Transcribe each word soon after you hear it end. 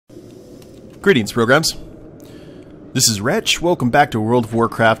Greetings, programs. This is Wretch. Welcome back to World of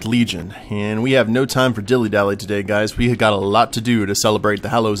Warcraft Legion. And we have no time for dilly-dally today, guys. We got a lot to do to celebrate the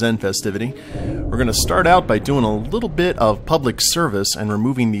Hallow's End festivity. We're going to start out by doing a little bit of public service and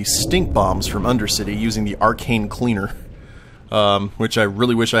removing the stink bombs from Undercity using the arcane cleaner. Which I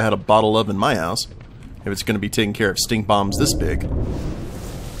really wish I had a bottle of in my house, if it's going to be taking care of stink bombs this big.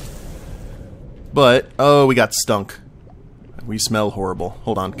 But, oh, we got stunk. We smell horrible.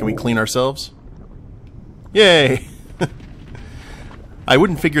 Hold on, can we clean ourselves? Yay! I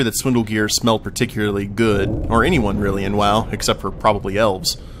wouldn't figure that Swindlegear smelled particularly good, or anyone really in WoW, except for probably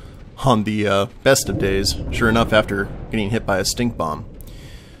elves, on the best of days, sure enough after getting hit by a stink bomb.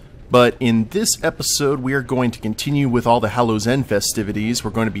 But in this episode, we are going to continue with all the Hallow's End festivities.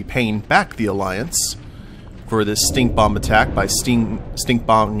 We're going to be paying back the Alliance for this stink bomb attack by stink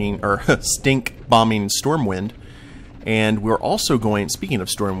bombing Stormwind. And we're also going, speaking of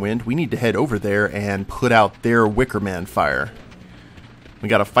Stormwind, we need to head over there and put out their Wickerman fire. We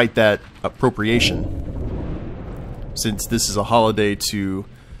gotta fight that appropriation. Since this is a holiday to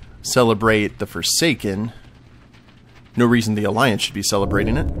celebrate the Forsaken, no reason the Alliance should be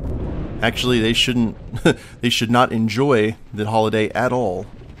celebrating it. Actually, they shouldn't. They should not enjoy the holiday at all.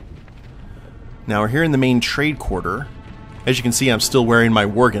 Now we're here in the main trade quarter. As you can see, I'm still wearing my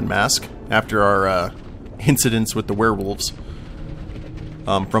Worgen mask after our incidents with the werewolves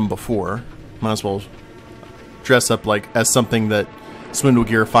from before. Might as well dress up like as something that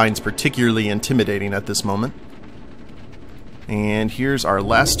Swindlegear finds particularly intimidating at this moment. And here's our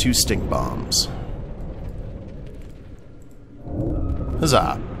last two stink bombs.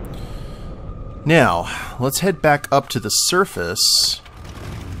 Huzzah! Now, let's head back up to the surface.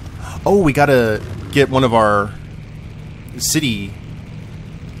 Oh, we gotta get one of our city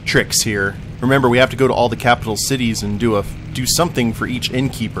tricks here. Remember, we have to go to all the capital cities and do something for each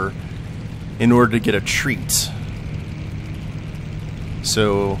innkeeper in order to get a treat.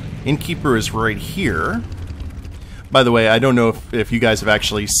 So, innkeeper is right here. By the way, I don't know if you guys have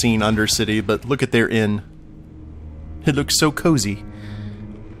actually seen Undercity, but look at their inn. It looks so cozy.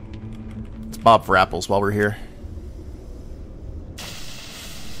 Let's bob for apples while we're here.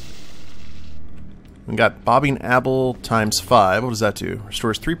 We got bobbing apple times 5. What does that do?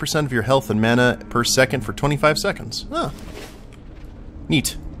 Restores 3% of your health and mana per second for 25 seconds. Huh.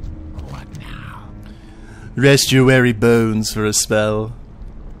 Neat. What now? Rest your weary bones for a spell.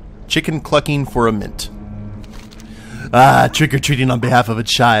 Chicken clucking for a mint. Ah, trick-or-treating on behalf of a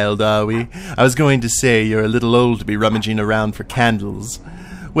child, are we? I was going to say you're a little old to be rummaging around for candles.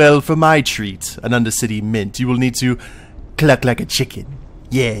 Well, for my treat, an Undercity mint, you will need to cluck like a chicken.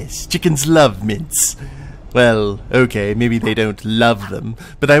 Yes, chickens love mints. Well, okay, maybe they don't love them,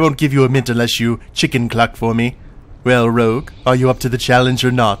 but I won't give you a mint unless you chicken cluck for me. Well, Rogue, are you up to the challenge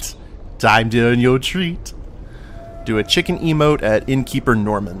or not? Time to earn your treat. Do a chicken emote at Innkeeper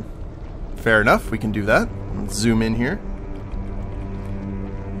Norman. Fair enough, we can do that. Let's zoom in here.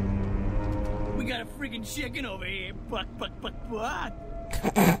 We got a freaking chicken over here. Buck, buck, buck, buck.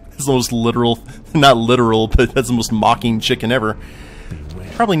 That's the most literal, not literal, but that's the most mocking chicken ever.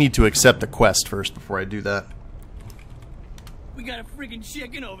 Probably need to accept the quest first before I do that. We got a freaking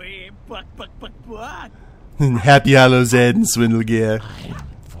chicken over here. Buck, buck, buck, buck. Happy Hallow's End, Swindlegear. I am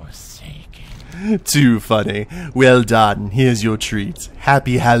forsaken. Too funny. Well done. Here's your treat.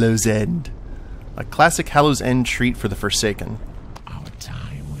 Happy Hallow's End. A classic Hallow's End treat for the Forsaken. Our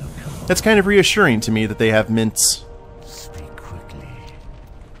time will come. That's kind of reassuring to me that they have mints. Speak quickly.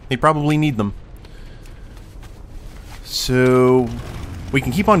 They probably need them. So, we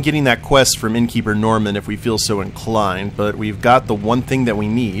can keep on getting that quest from Innkeeper Norman if we feel so inclined, but we've got the one thing that we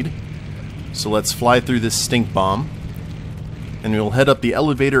need. So let's fly through this stink bomb, and we'll head up the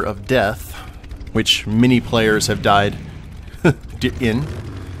Elevator of Death, which many players have died in,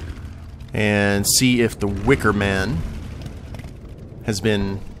 and see if the Wicker Man has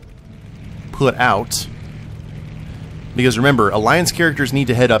been put out. Because remember, Alliance characters need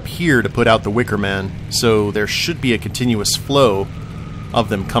to head up here to put out the Wicker Man, so there should be a continuous flow of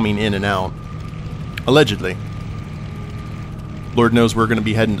them coming in and out. Allegedly. Lord knows we're going to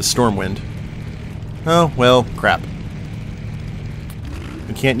be heading to Stormwind. Oh, well, crap.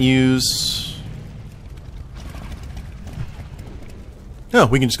 We can't use... No,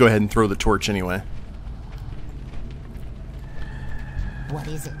 we can just go ahead and throw the torch anyway. What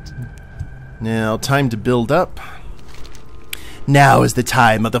is it? Now, time to build up. Now is the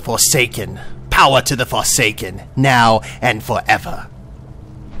time of the Forsaken. Power to the Forsaken, now and forever.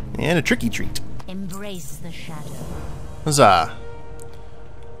 And a tricky treat. Embrace the shadow. Huzzah.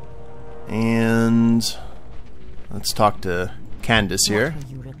 And let's talk to Candace here. What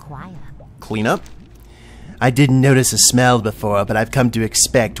will you require? clean up. I didn't notice a smell before, but I've come to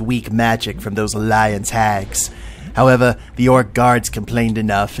expect weak magic from those alliance hags. However, the orc guards complained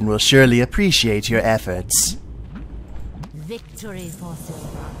enough and will surely appreciate your efforts. Victory for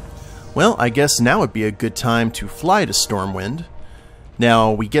Silver. Well, I guess now would be a good time to fly to Stormwind.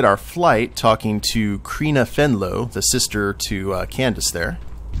 Now, we get our flight talking to Krina Fenlo, the sister to Candace there.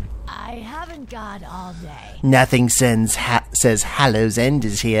 I haven't got all day. Nothing says Hallow's End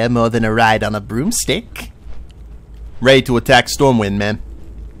is here more than a ride on a broomstick. Ready to attack Stormwind, man.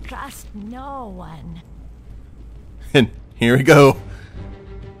 Trust no one. And here we go.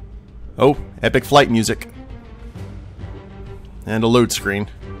 Oh, epic flight music. And a load screen.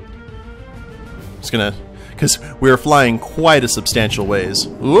 Just gonna... because we're flying quite a substantial ways.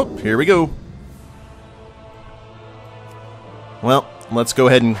 Whoop, here we go. Well, let's go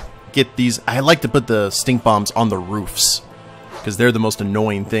ahead and get these. I like to put the stink bombs on the roofs, because they're the most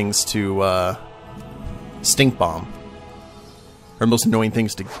annoying things to stink bomb. Or most annoying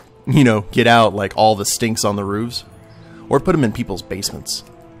things to, you know, get out, like all the stinks on the roofs. Or put them in people's basements.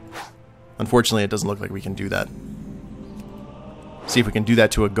 Unfortunately, it doesn't look like we can do that. See if we can do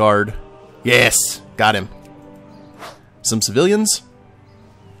that to a guard. Yes! Got him. Some civilians?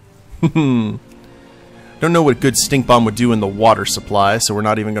 Don't know what good stink bomb would do in the water supply, so we're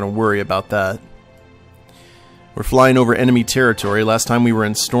not even going to worry about that. We're flying over enemy territory. Last time we were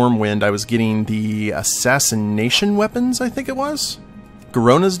in Stormwind, I was getting the assassination weapons, I think it was?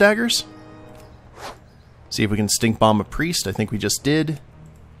 Garona's daggers? See if we can stink bomb a priest. I think we just did.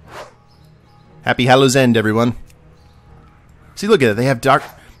 Happy Hallow's End, everyone. See, look at it. They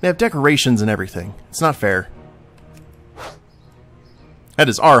have decorations and everything. It's not fair. That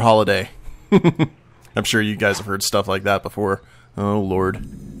is our holiday. I'm sure you guys have heard stuff like that before. Oh, Lord.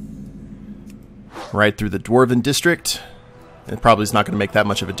 Right through the Dwarven District. It probably is not going to make that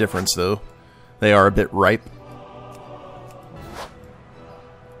much of a difference, though. They are a bit ripe.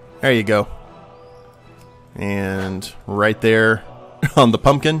 There you go. And right there on the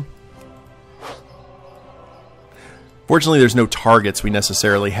pumpkin. Fortunately, there's no targets we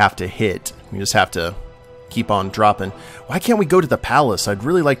necessarily have to hit. We just have to keep on dropping. Why can't we go to the palace? I'd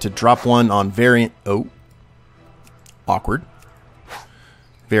really like to drop one on Variant... Oh. Awkward.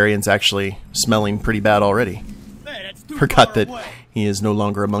 Variant's actually smelling pretty bad already. Hey, Forgot that he is no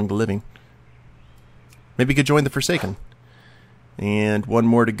longer among the living. Maybe he could join the Forsaken. And one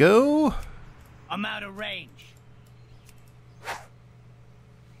more to go. I'm out of range.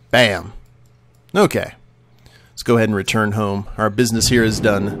 Bam. Okay. Let's go ahead and return home. Our business here is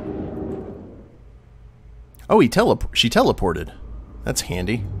done. Oh, she teleported. That's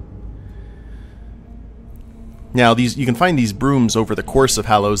handy. Now, you can find these brooms over the course of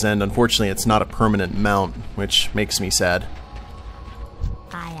Hallow's End. Unfortunately, it's not a permanent mount, which makes me sad.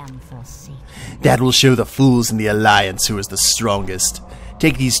 I am Forsaken. That will show the fools in the Alliance who is the strongest.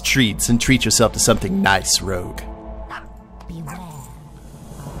 Take these treats and treat yourself to something nice, rogue. Beware.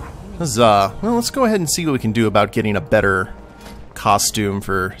 Huzzah. Well, let's go ahead and see what we can do about getting a better costume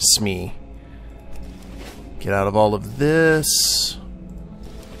for Smee. Get out of all of this.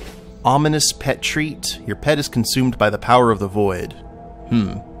 Ominous pet treat. Your pet is consumed by the power of the void.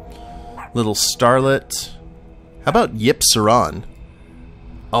 Little starlet. How about Yip Saran?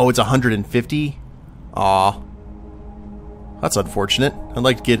 Oh, it's 150? Aw. That's unfortunate. I'd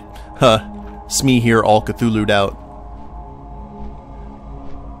like to get Smee here all Cthulhu'd out.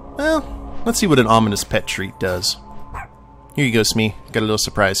 Well, let's see what an ominous pet treat does. Here you go, Smee. Got a little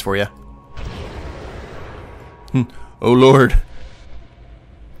surprise for you. Oh, Lord.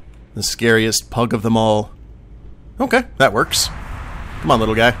 The scariest pug of them all. Okay, that works. Come on,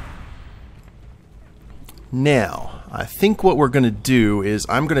 little guy. Now, I think what we're going to do is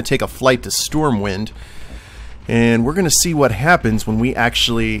I'm going to take a flight to Stormwind, and we're going to see what happens when we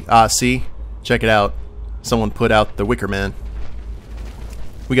actually... see? Check it out. Someone put out the Wicker Man.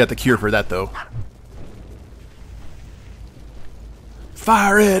 We got the cure for that, though.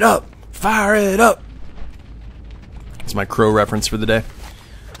 Fire it up! Fire it up! It's my Crow reference for the day.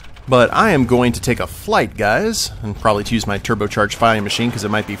 But I am going to take a flight, guys, and probably to use my turbocharged flying machine because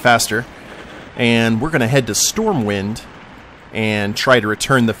it might be faster. And we're going to head to Stormwind and try to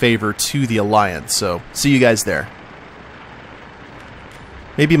return the favor to the Alliance. So, see you guys there.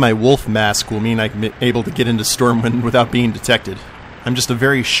 Maybe my wolf mask will mean I'm able to get into Stormwind without being detected. I'm just a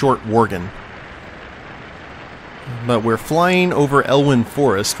very short worgen. But we're flying over Elwyn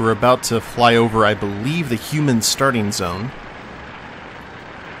Forest. We're about to fly over, I believe, the human starting zone.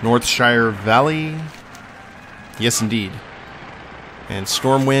 Northshire Valley? Yes, indeed. And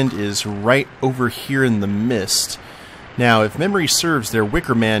Stormwind is right over here in the mist. Now, if memory serves, their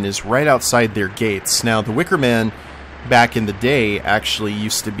Wicker Man is right outside their gates. Now, the Wicker Man, back in the day, actually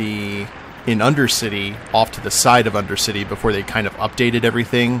used to be in Undercity, off to the side of Undercity, before they kind of updated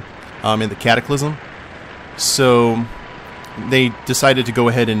everything in the Cataclysm. So they decided to go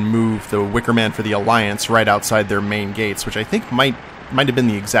ahead and move the Wicker Man for the Alliance right outside their main gates, which I think might have been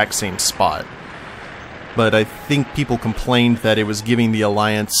the exact same spot. But I think people complained that it was giving the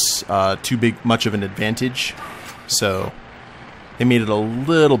Alliance too much of an advantage. So they made it a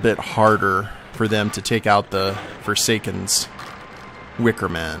little bit harder for them to take out the Forsaken's Wicker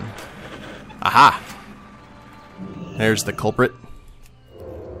Man. Aha! There's the culprit.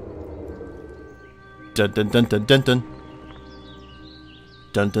 Dun dun dun dun dun dun.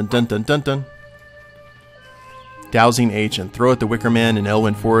 Dun dun dun dun dun dun. Dowsing agent. Throw at the Wicker Man in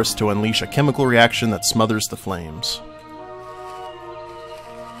Elwyn Forest to unleash a chemical reaction that smothers the flames.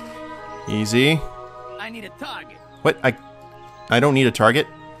 Easy. I need a target. What? I don't need a target?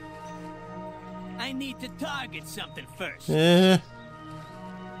 I need to target something first. There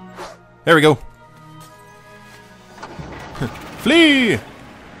we go. Flee!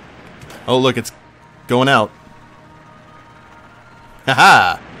 Oh, look, it's going out.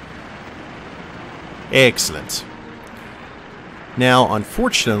 Haha! Excellent. Now,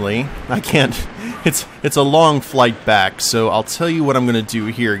 unfortunately, I can't... It's a long flight back, so I'll tell you what I'm going to do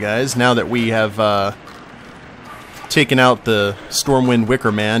here, guys. Now that we have taken out the Stormwind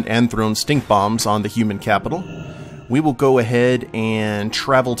Wicker Man and thrown stink bombs on the human capital, we will go ahead and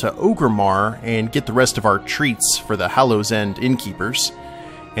travel to Orgrimmar and get the rest of our treats for the Hallow's End innkeepers.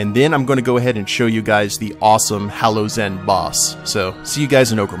 And then I'm going to go ahead and show you guys the awesome Hallow's End boss. So, see you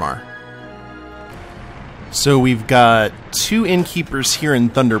guys in Orgrimmar. So we've got 2 innkeepers here in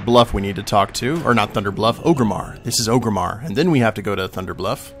Thunder Bluff we need to talk to. Or not Thunder Bluff, Orgrimmar. This is Orgrimmar. And then we have to go to Thunder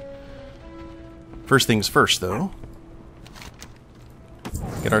Bluff. First things first, though.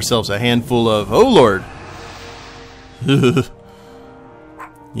 Get ourselves a handful of... Oh, Lord!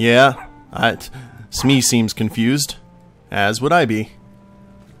 Yeah, Smee seems confused. As would I be.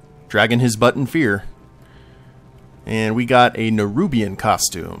 Dragging his butt in fear. And we got a Nerubian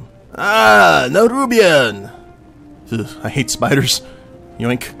costume. Ah, Nerubian! Ugh, I hate spiders.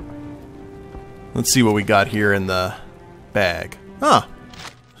 Yoink. Let's see what we got here in the bag. Ah!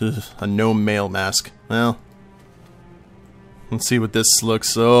 Ugh, a gnome male mask. Well, let's see what this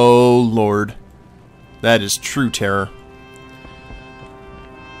looks... Oh, Lord. That is true terror.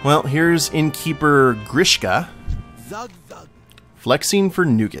 Well, here's Innkeeper Grishka. Zug zug. Flexing for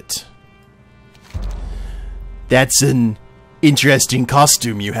nougat. That's an interesting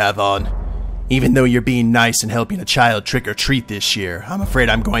costume you have on. Even though you're being nice and helping a child trick or treat this year, I'm afraid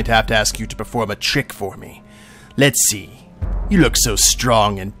I'm going to have to ask you to perform a trick for me. Let's see. You look so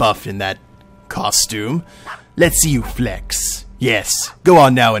strong and buff in that costume. Let's see you flex. Yes, go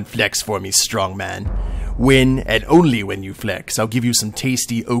on now and flex for me, strong man. When and only when you flex, I'll give you some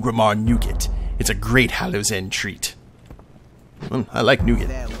tasty Orgrimmar nougat. It's a great Hallow's End treat. I like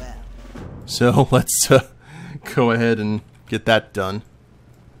nougat. So let's go ahead and get that done.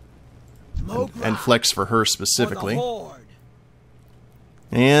 And flex for her specifically.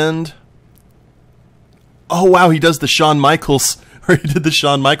 And... oh wow, he does the Shawn Michaels, or he did the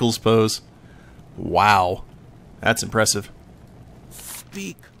Shawn Michaels pose. Wow. That's impressive.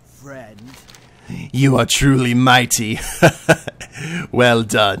 Speak, friend. You are truly mighty. Well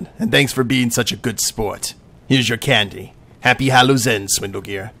done, and thanks for being such a good sport. Here's your candy. Happy Hallow's End,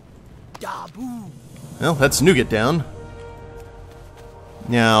 Swindlegear. Well, that's nougat down.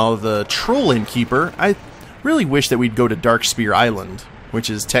 Now, the Troll Innkeeper, I really wish that we'd go to Darkspear Island, which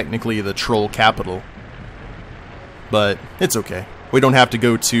is technically the Troll capital. But it's okay. We don't have to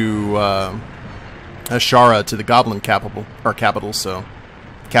go to Ashara to the Goblin capital, so...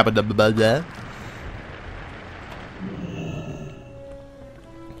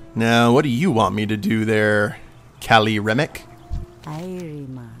 Now, what do you want me to do there, Kali Remick?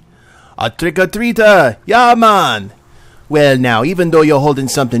 A trick-or-treater! Yeah, man! Well, now, even though you're holding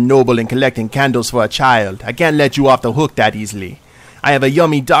something noble and collecting candles for a child, I can't let you off the hook that easily. I have a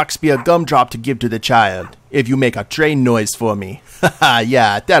yummy Darkspear gumdrop to give to the child, if you make a train noise for me. Haha,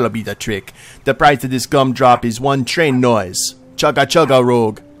 yeah, that'll be the trick. The price of this gumdrop is 1 train noise. Chugga chugga,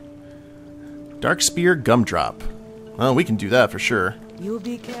 rogue. Darkspear gumdrop. Well, we can do that for sure. You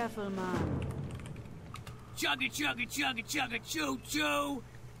be careful, man. Chugga chugga chugga chugga choo choo.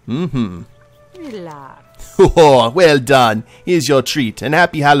 Mm-hmm. Relax. Oh, well done. Here's your treat, and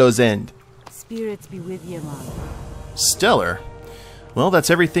happy Hallow's End. Spirits be with you, man. Stellar. Well, that's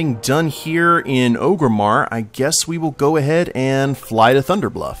everything done here in Orgrimmar. I guess we will go ahead and fly to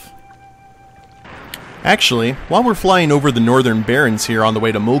Thunderbluff. Actually, while we're flying over the Northern Barrens here on the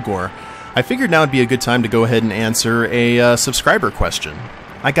way to Mulgore, I figured now would be a good time to go ahead and answer a subscriber question.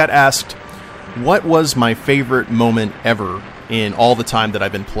 I got asked, what was my favorite moment ever in all the time that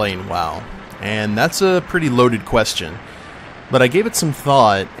I've been playing WoW? And that's a pretty loaded question. But I gave it some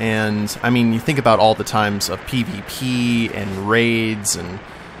thought, and I mean, you think about all the times of PvP and raids and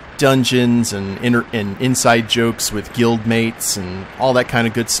dungeons and inside jokes with guildmates and all that kind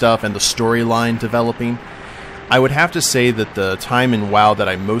of good stuff, and the storyline developing. I would have to say that the time in WoW that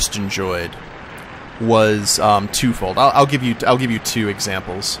I most enjoyed was twofold. I'll give you two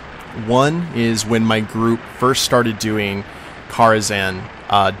examples. One is when my group first started doing Karazhan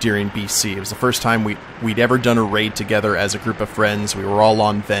during BC. It was the first time we'd ever done a raid together as a group of friends. We were all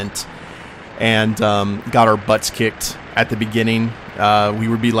on Vent and got our butts kicked at the beginning. We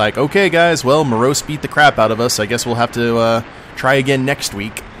would be like, okay guys, well, Morose beat the crap out of us. I guess we'll have to try again next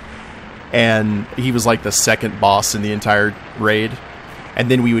week. And he was like the second boss in the entire raid.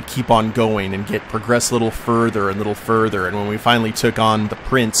 And then we would keep on going and progress a little further and little further. And when we finally took on the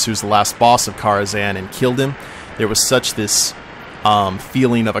Prince, who's the last boss of Karazhan, and killed him, there was such this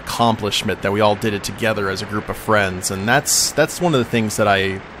feeling of accomplishment that we all did it together as a group of friends. And that's one of the things that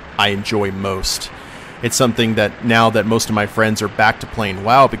I enjoy most. It's something that now that most of my friends are back to playing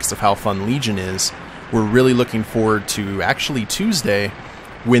WoW because of how fun Legion is, we're really looking forward to actually Tuesday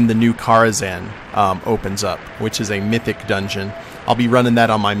when the new Karazhan opens up, which is a mythic dungeon. I'll be running that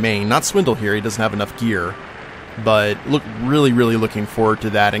on my main. Not Swindlegear, he doesn't have enough gear. But really looking forward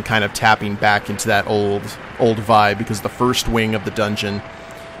to that and kind of tapping back into that old vibe, because the first wing of the dungeon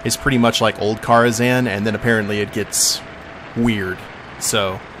is pretty much like old Karazhan, and then apparently it gets weird.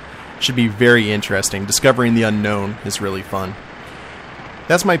 So, should be very interesting. Discovering the unknown is really fun.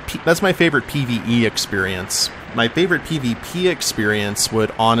 That's my favorite PvE experience. My favorite PvP experience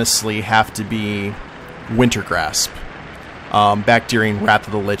would honestly have to be Wintergrasp. Back during Wrath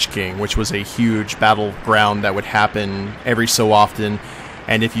of the Lich King, which was a huge battleground that would happen every so often,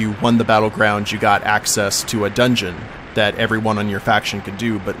 and if you won the battleground, you got access to a dungeon that everyone on your faction could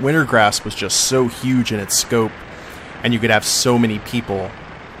do. But Wintergrasp was just so huge in its scope, and you could have so many people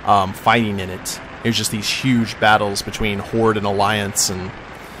fighting in it. It was just these huge battles between Horde and Alliance, and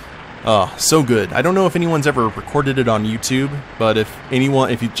so good. I don't know if anyone's ever recorded it on YouTube, but if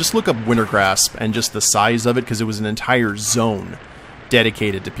you just look up Wintergrasp and just the size of it, because it was an entire zone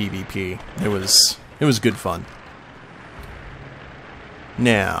dedicated to PvP. It was good fun.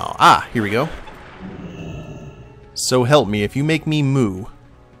 Now, here we go. So help me if you make me moo,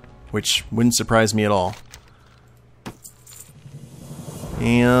 which wouldn't surprise me at all.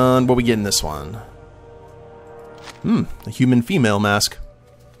 And what we get in this one? A human female mask.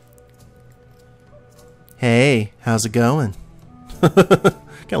 Hey, how's it going? Kinda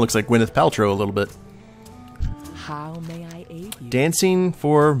looks like Gwyneth Paltrow a little bit. How may I aid you? Dancing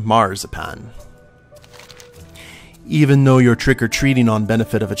for Marzipan. Even though you're trick-or-treating on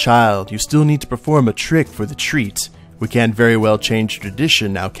benefit of a child, you still need to perform a trick for the treat. We can't very well change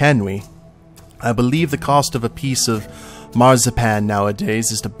tradition now, can we? I believe the cost of a piece of marzipan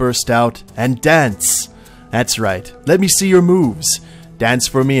nowadays is to burst out and dance. That's right. Let me see your moves. Dance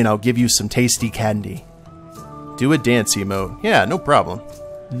for me and I'll give you some tasty candy. Do a dance emote. Yeah, no problem.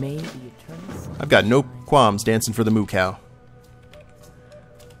 I've got no qualms dancing for the moo cow.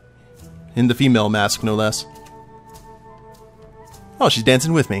 In the female mask, no less. Oh, she's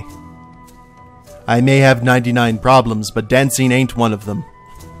dancing with me. I may have 99 problems, but dancing ain't one of them.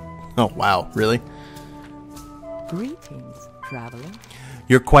 Oh, wow, really? Greetings, traveler.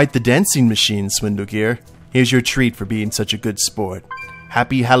 You're quite the dancing machine, Swindlegear. Here's your treat for being such a good sport.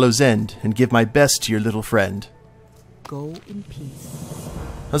 Happy Hallow's End, and give my best to your little friend. Go in peace.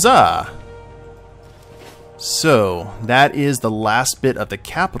 Huzzah! So, that is the last bit of the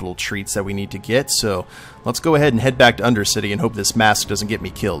capital treats that we need to get, so let's go ahead and head back to Undercity and hope this mask doesn't get me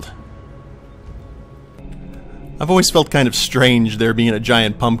killed. I've always felt kind of strange there being a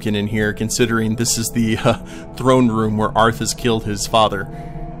giant pumpkin in here, considering this is the throne room where Arthas killed his father.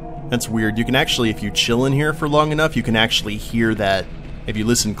 That's weird. You can actually, if you chill in here for long enough, you can actually hear that, if you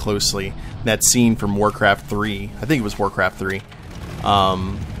listen closely, that scene from Warcraft 3, I think it was Warcraft 3,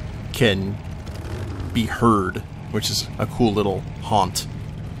 can be heard, which is a cool little haunt.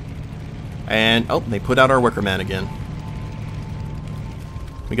 And, oh, they put out our Wicker Man again.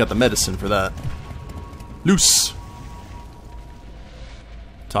 We got the medicine for that. Loose!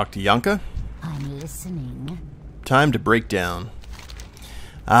 Talk to Yanka? I'm listening. Time to break down.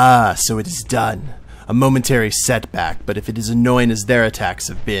 Ah, so it is done. A momentary setback, but if it is annoying as their attacks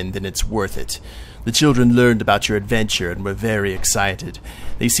have been, then it's worth it. The children learned about your adventure and were very excited.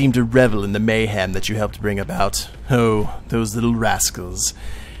 They seemed to revel in the mayhem that you helped bring about. Oh, those little rascals.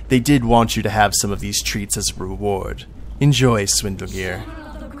 They did want you to have some of these treats as a reward. Enjoy, Swindlegear.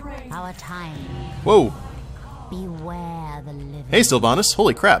 Our time. Whoa. Beware the living. Hey, Sylvanas.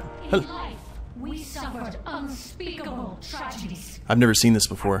 Holy crap. In life, we suffered unspeakable tragedies. I've never seen this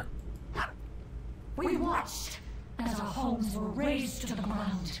before. We watched as our homes were razed to the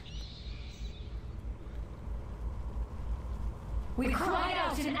ground. We cried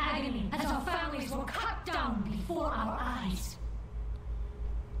out in agony as our families were cut down before our eyes.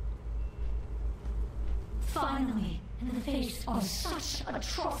 Finally, in the face of such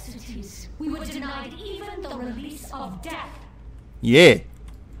atrocities, we were denied even the release of death. Yeah.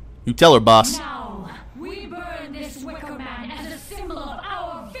 You tell her, boss. Now, we burn this wicker man as a symbol of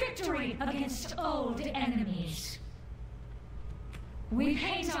our victory against old enemies. We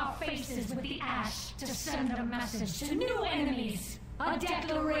paint our faces with the ash to send a message to new enemies. A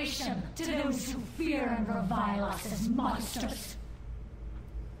declaration to those who fear and revile us as monsters.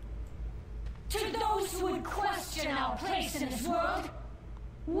 To those who would question our place in this world,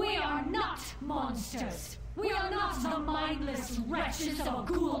 we are not monsters. We are not the mindless wretches of a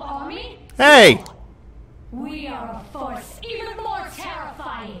ghoul army. Hey! We are a force even more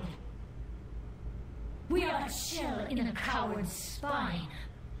terrifying. We are a chill in a coward's spine.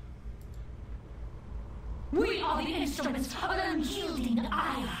 We are the instruments of an unyielding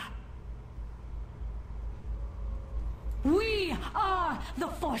ire. We are the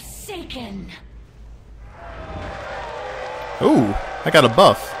Forsaken. Ooh, I got a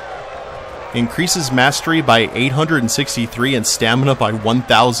buff. Increases mastery by 863 and stamina by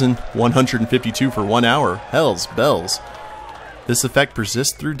 1,152 for 1 hour. Hell's bells. This effect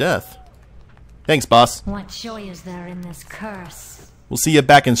persists through death. Thanks, boss. What joy is there in this curse? We'll see you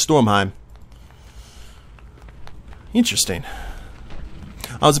back in Stormheim. Interesting.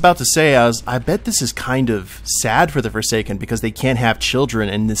 I was about to say, I bet this is kind of sad for the Forsaken because they can't have children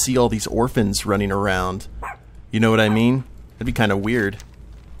and to see all these orphans running around. You know what I mean? That'd be kind of weird.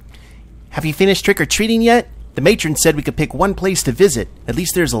 Have you finished trick-or-treating yet? The matron said we could pick one place to visit. At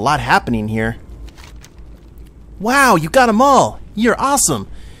least there's a lot happening here. Wow, you got them all! You're awesome!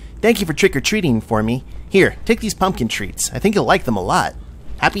 Thank you for trick-or-treating for me. Here, take these pumpkin treats. I think you'll like them a lot.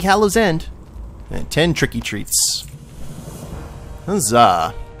 Happy Hallow's End. And 10 tricky treats.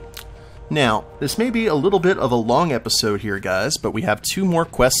 Huzzah. Now, this may be a little bit of a long episode here, guys, but we have 2 more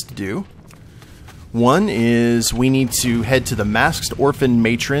quests to do. One is we need to head to the Masked Orphan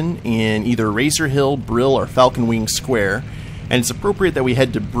Matron in either Razor Hill, Brill, or Falcon Wing Square, and it's appropriate that we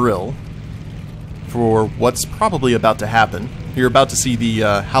head to Brill for what's probably about to happen. You're about to see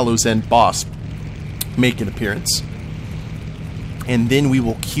the Hallow's End boss make an appearance, and then we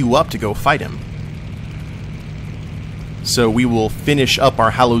will queue up to go fight him. So we will finish up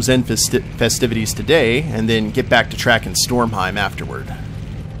our Hallow's End festivities today, and then get back to tracking Stormheim afterward.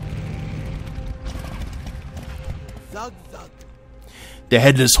 The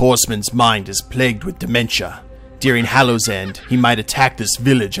Headless Horseman's mind is plagued with dementia. During Hallow's End, he might attack this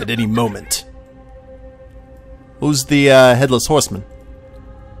village at any moment. Who's the Headless Horseman?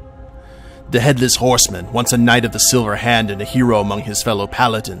 The Headless Horseman, once a knight of the Silver Hand and a hero among his fellow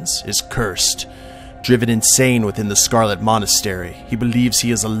paladins, is cursed. Driven insane within the Scarlet Monastery, he believes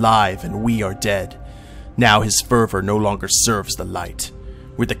he is alive and we are dead. Now his fervor no longer serves the light.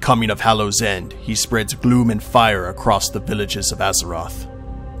 With the coming of Hallow's End, he spreads gloom and fire across the villages of Azeroth.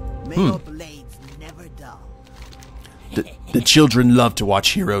 May your blades never dull. The children love to watch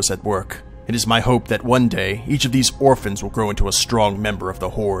heroes at work. It is my hope that one day, each of these orphans will grow into a strong member of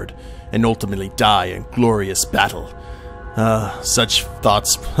the Horde, and ultimately die in glorious battle. Such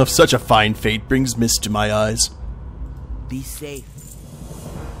thoughts of such a fine fate brings mist to my eyes. Be safe.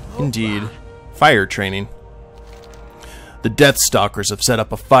 Indeed. Fire training. The Deathstalkers have set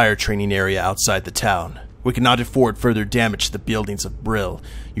up a fire training area outside the town. We cannot afford further damage to the buildings of Brill.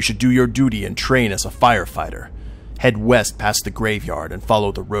 You should do your duty and train as a firefighter. Head west past the graveyard and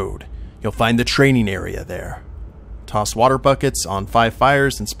follow the road. You'll find the training area there. Toss water buckets on 5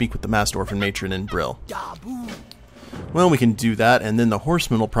 fires and speak with the Masked Orphan Matron in Brill. Well, we can do that, and then the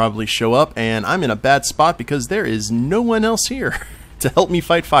horseman will probably show up, and I'm in a bad spot because there is no one else here to help me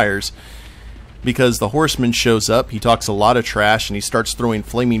fight fires. Because the horseman shows up, he talks a lot of trash, and he starts throwing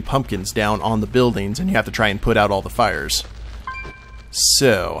flaming pumpkins down on the buildings, and you have to try and put out all the fires.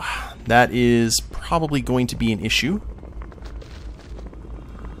 So, that is probably going to be an issue.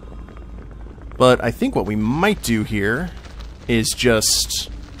 But I think what we might do here is just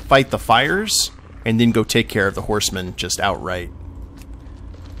fight the fires, and then go take care of the horseman just outright.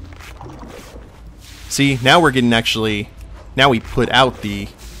 See, now we're getting actually... Now we put out the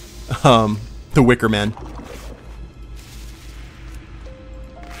Wicker Men.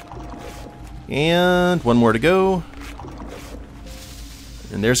 And one more to go.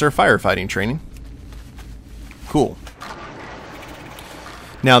 And there's our firefighting training. Cool.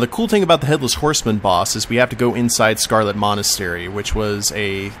 Now, the cool thing about the Headless Horseman boss is we have to go inside Scarlet Monastery, which was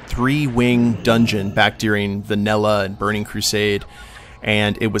a 3-wing dungeon back during Vanilla and Burning Crusade,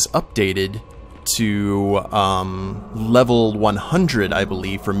 and it was updated to level 100, I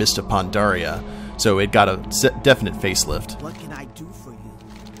believe, for Mist of Pandaria. So it got a definite facelift. What can I do for you?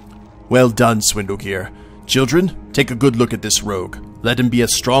 Well done, Swindlegear. Children, take a good look at this rogue. Let him be a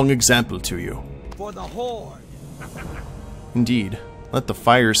strong example to you. For the Horde. Indeed. Let the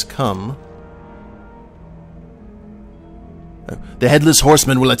fires come. The Headless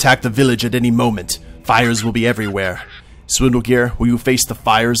Horseman will attack the village at any moment. Fires will be everywhere. Swindlegear, will you face the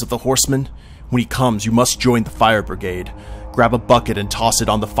fires of the horseman? When he comes, you must join the fire brigade. Grab a bucket and toss it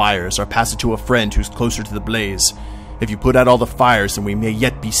on the fires, or pass it to a friend who's closer to the blaze. If you put out all the fires, then we may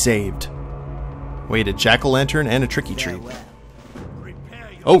yet be saved. Wait, a jack-o'-lantern and a tricky treat.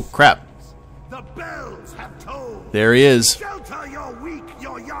 Oh, crap. The bells have tolled. There he is. Shelter your weak,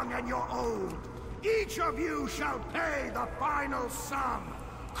 your young, and your old. Each of you shall pay the final sum.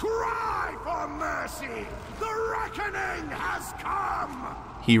 Cry for mercy. The reckoning has come.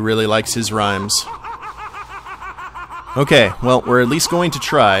 He really likes his rhymes. Okay, well, we're at least going to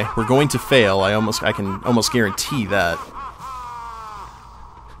try. We're going to fail. I can almost guarantee that.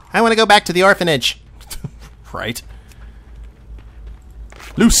 I want to go back to the orphanage. Right.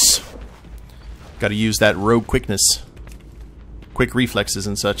 Loose. Got to use that rogue quickness. Quick reflexes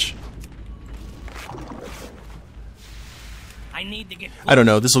and such. I need to get. I don't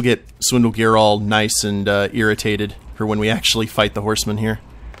know, this will get Swindlegear all nice and irritated for when we actually fight the horsemen here.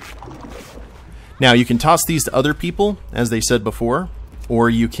 Now, you can toss these to other people, as they said before, or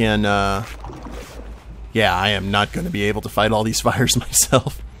you can, yeah, I am not going to be able to fight all these fires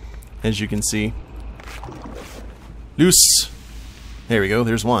myself, as you can see. Loose! There we go,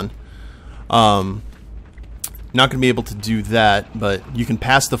 there's one. Not going to be able to do that, but you can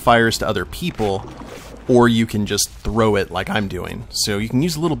pass the fires to other people, or you can just throw it like I'm doing. So you can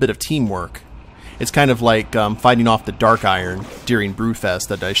use a little bit of teamwork. It's kind of like fighting off the Dark Iron during Brewfest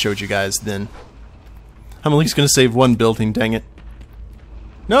that I showed you guys then. I'm at least going to save one building, dang it.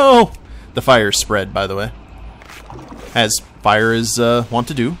 No! The fire spread, by the way. As fire is wont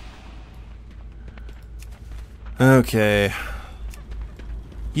to do. Okay.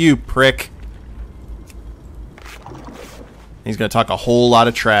 You prick. He's going to talk a whole lot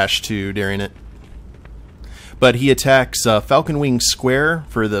of trash, too, during it. But he attacks Falcon Wing Square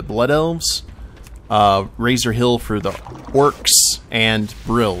for the Blood Elves, Razor Hill for the Orcs, and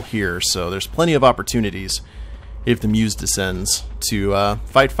Brill here. So there's plenty of opportunities, if the Muse descends, to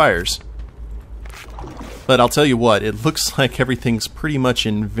fight fires. But I'll tell you what, it looks like everything's pretty much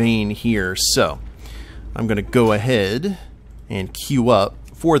in vain here. So I'm going to go ahead and queue up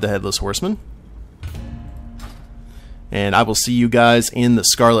for the Headless Horseman. And I will see you guys in the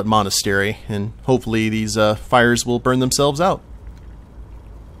Scarlet Monastery, and hopefully these fires will burn themselves out.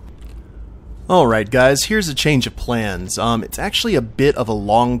 Alright guys, here's a change of plans. It's actually a bit of a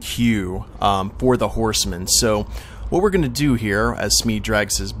long queue for the Horsemen, so what we're going to do here, as Smee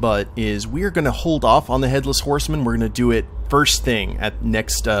drags his butt, is we're going to hold off on the Headless Horseman. We're going to do it first thing at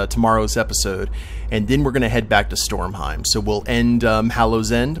tomorrow's episode, and then we're going to head back to Stormheim. So we'll end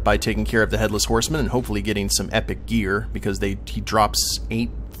Hallow's End by taking care of the Headless Horseman and hopefully getting some epic gear, because he drops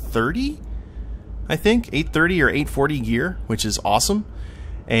 830, I think, 830 or 840 gear, which is awesome.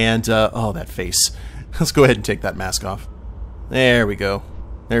 And oh, that face. Let's go ahead and take that mask off. There we go.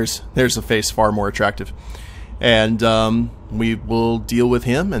 There's a face far more attractive. And we will deal with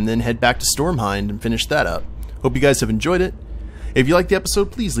him and then head back to Stormheim and finish that up. Hope you guys have enjoyed it. If you liked the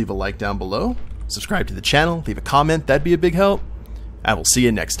episode, please leave a like down below. Subscribe to the channel, leave a comment, that'd be a big help. I will see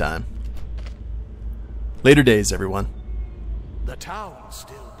you next time. Later days, everyone. The town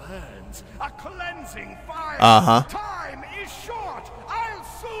still burns. A cleansing fire. Uh-huh. Time is short. I'll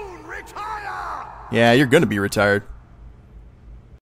soon retire. Yeah, you're gonna be retired.